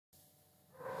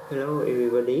Hello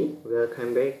everybody,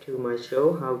 welcome back to my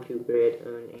show how to create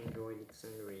an Android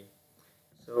dictionary.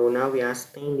 So now we are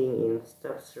standing in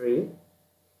step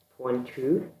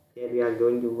 3.2 that we are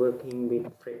going to working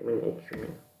with fragment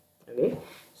argument. Okay,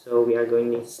 so we are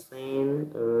going to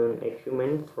send an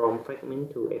argument from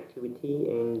fragment to activity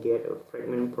and get a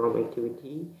fragment from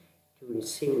activity to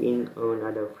receive in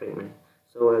another fragment.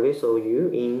 So I will show you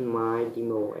in my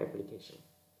demo application.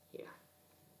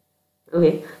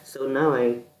 Okay, so now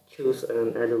I choose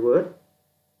another word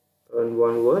and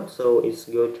one word, so it's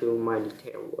go to my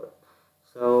detail word.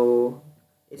 So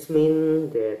it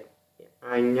means that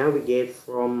I navigate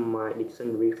from my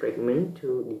dictionary fragment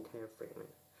to detail fragment.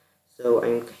 So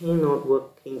I cannot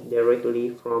working directly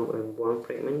from one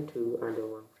fragment to other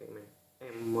one fragment. I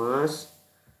must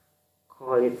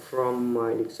call it from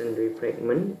my dictionary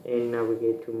fragment and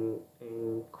navigate to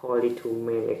and call it to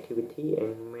main activity,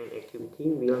 and main activity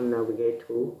will navigate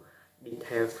to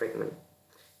detail fragment.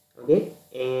 Okay,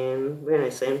 and when I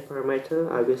send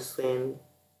parameter, I will send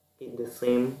it the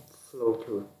same flow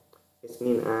too. It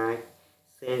means I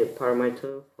send a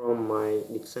parameter from my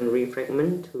dictionary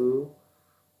fragment to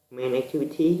main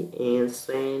activity and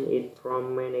send it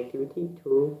from main activity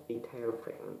to detail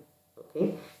fragment.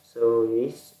 Okay, so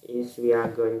this is we are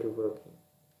going to work in.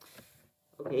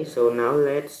 Okay, so now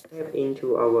let's step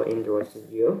into our Android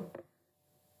Studio.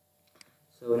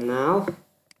 So now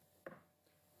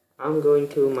I'm going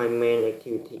to my main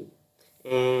activity,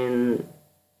 and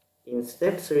in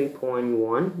step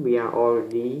 3.1 we are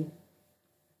already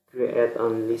create a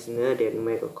listener that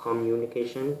make a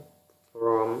communication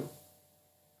from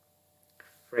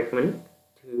fragment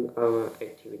to our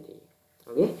activity.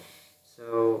 Okay,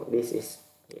 so this is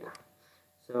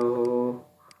so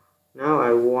now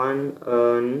I want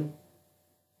an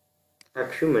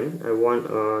argument, I want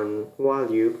a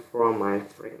value from my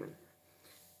fragment.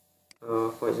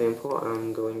 For example,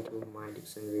 I'm going to my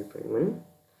dictionary fragment,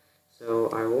 so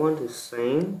I want to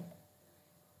send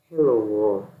hello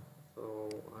world. So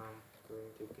I'm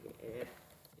going to create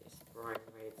this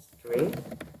private string.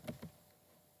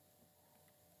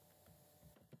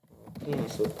 Okay, I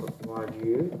should put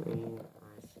value and I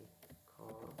should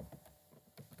call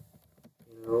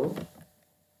hello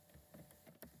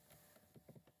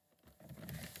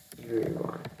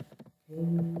everyone.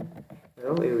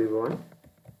 Hello everyone.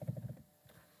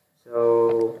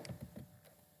 So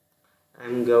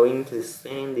I'm going to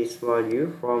send this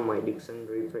value from my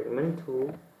dictionary fragment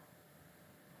to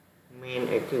main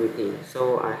activity.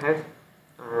 So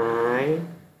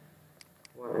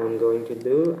what I'm going to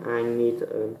do, I need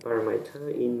a parameter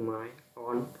in my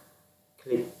on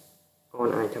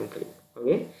item click.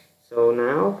 Okay, so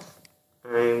now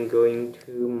I'm going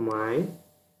to my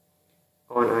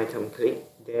on item click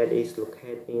that is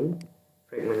located in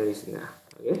fragment listener.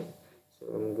 Okay, so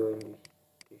I'm going to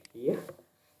here.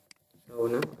 So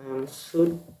now I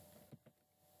should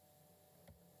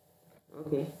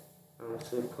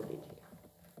put it here.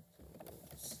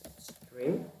 So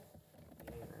string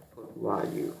and I put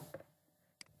value.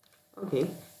 Okay,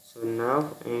 so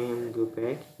now I go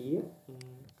back here and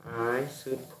I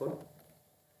should put,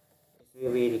 it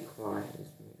will be required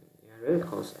error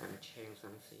because I'm changing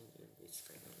something in this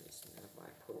fragment listener. I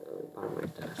put a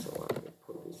parameter, so I will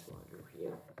put this value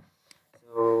here.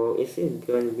 So it is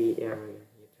going to be error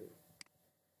here too.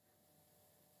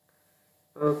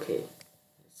 Okay,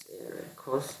 it's error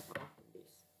because of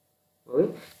this. Okay,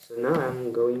 so now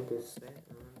I'm going to set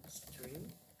a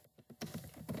string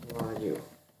value.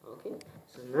 Okay,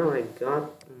 so now I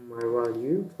got my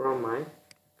value from my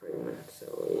fragment,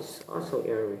 so it's also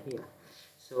error here.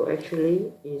 So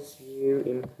actually, if you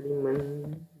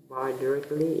implement by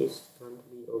directly, it's going to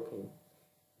be okay.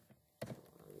 So I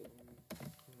will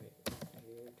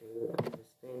to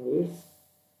understand this.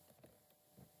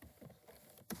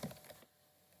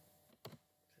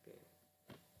 Okay,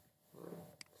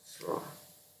 let's draw.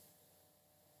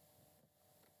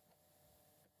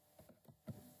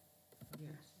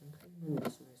 Yes, implement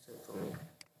this method for me.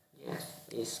 Yes,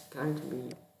 it's going to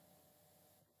be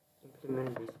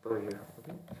implement this value.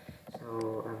 Okay, so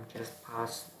I'm just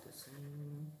pass the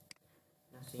same,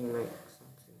 nothing make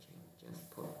something change, just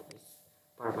put this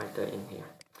parameter in here.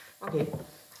 Okay,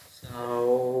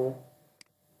 so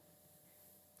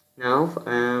now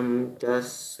I'm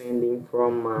just sending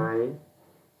from my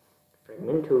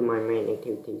fragment to my main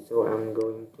activity, so I'm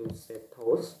going to set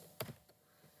toast.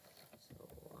 So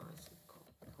I should call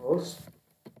toast,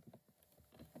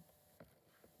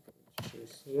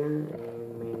 choose here,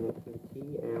 and main activity,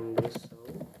 and this show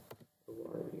the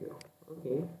value.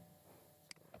 Okay,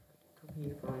 copy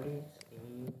values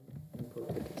and input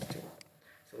the string.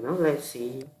 So now let's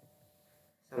see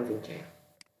something change.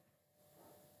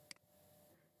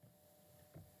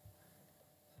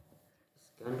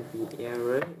 It's going to be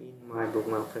error in my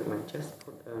bookmark fragment. Just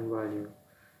put a value.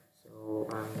 So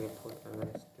I'm going to put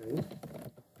a string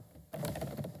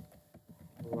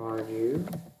value.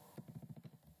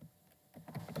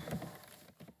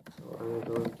 So I'm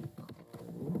going to call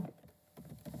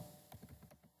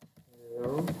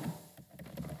hello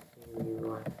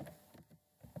everyone.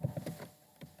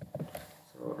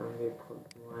 So I'm going to put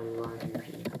my value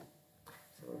here.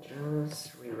 So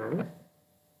just rerun.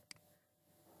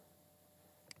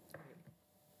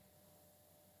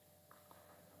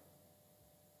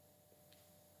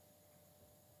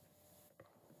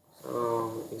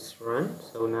 So it's run.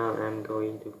 So now I'm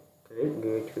going to click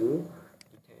go to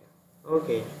detail.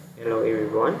 Okay, hello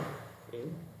everyone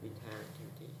in detail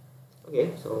activity. Okay,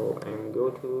 so I'm go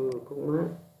to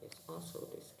bookmark. It's also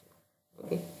this too.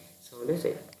 Okay, so that's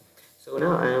it. So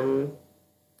now I'm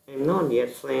not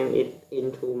yet send it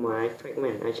into my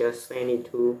fragment. I just send it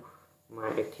to my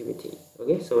activity.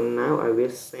 Okay, so now I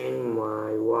will send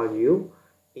my value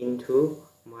into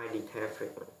my detail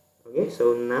fragment. Okay,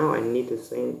 so now I need to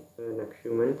send an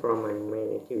argument from my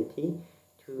main activity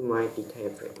to my detail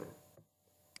fragment.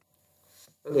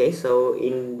 Okay, so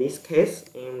in this case,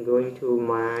 I'm going to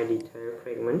my detail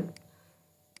fragment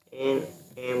and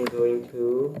I'm going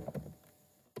to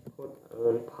put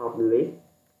on public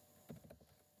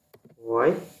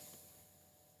void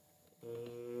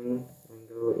and I'm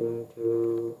going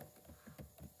to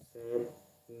set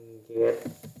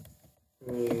get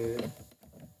new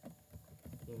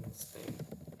instance.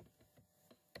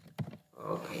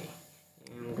 Okay,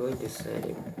 I'm going to set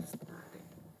it starting,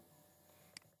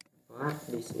 but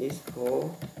this is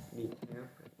for detail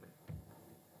fragment.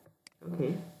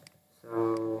 Okay,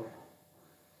 so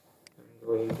I'm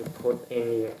going to put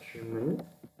any argument,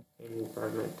 any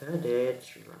parameter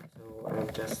that you want. So I'm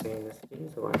just saying a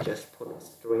string, so I just put a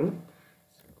string.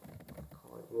 So I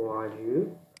call it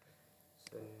value.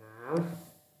 So now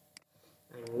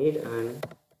I need an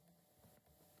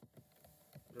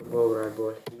global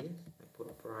variable here. I put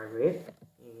private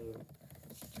in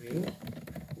string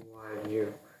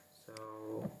value.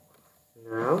 So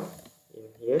now in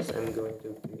here I'm going to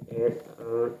create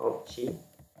an object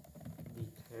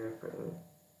detail fragment.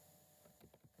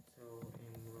 So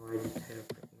in my detail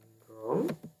fragment wrong.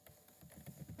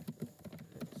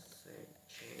 Let's say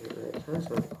change later,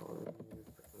 so I call it new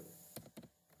fragment.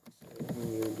 So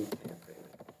new detail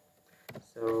fragment.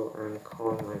 So I'm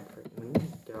call my fragment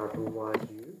dot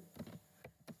value,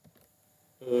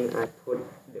 and I put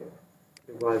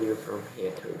the value from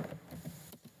here too.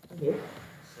 Okay,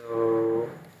 so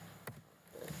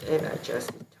then I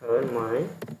just return my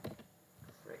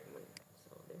fragment.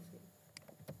 So that's it.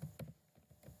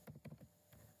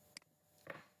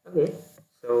 Okay,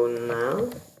 so now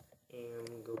I'm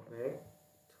go back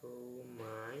to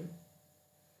my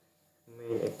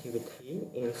main activity.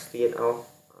 Instead of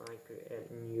I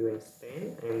create new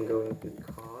instance, I'm going to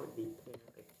call detail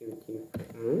activity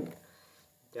fragment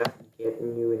just get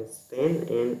new instance,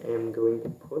 and I'm going to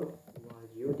put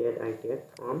value that I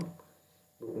get from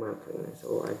bookmark fragment.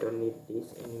 So I don't need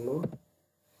this anymore.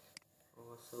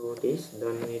 Also this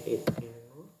don't need it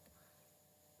anymore.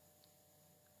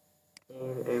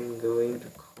 And I'm going to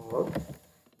call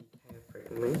detail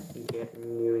fragment get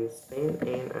new instance,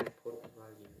 and I put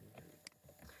value into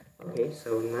it. Okay,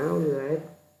 so now let's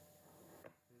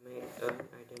make an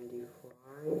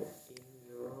identifier in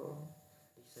your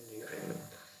dictionary fragment.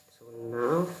 So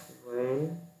now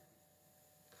when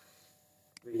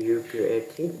you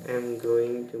create it, I'm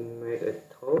going to make a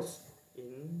toast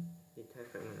in detail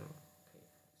fragment. Okay,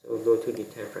 so go to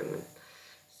detail fragment.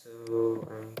 So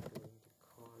I'm going to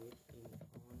call it in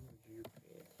on view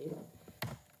created.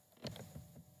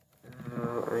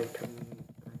 I need to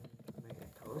make a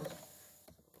toast.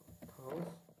 So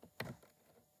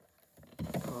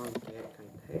toast get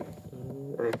contact,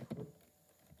 and I put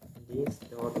this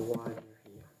dot value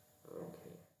here.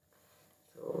 Okay,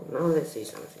 so now let's see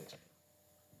something.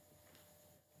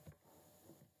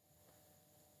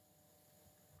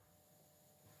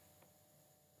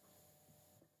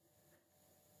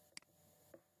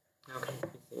 Okay,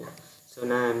 so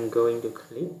now I'm going to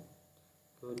click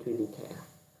go to detail.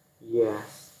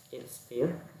 Yes, it's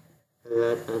still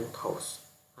alert and toast.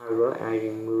 However, I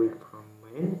remove it from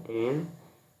main and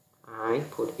I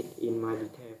put it in my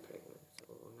detail fragment.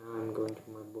 So now I'm going to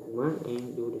my bookmark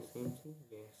and do the same thing.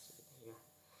 Yes, here.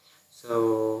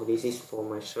 So this is for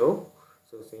my show.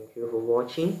 So thank you for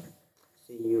watching.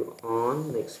 See you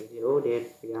on next video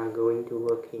that we are going to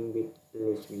working with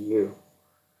ListView.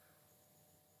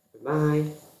 Bye.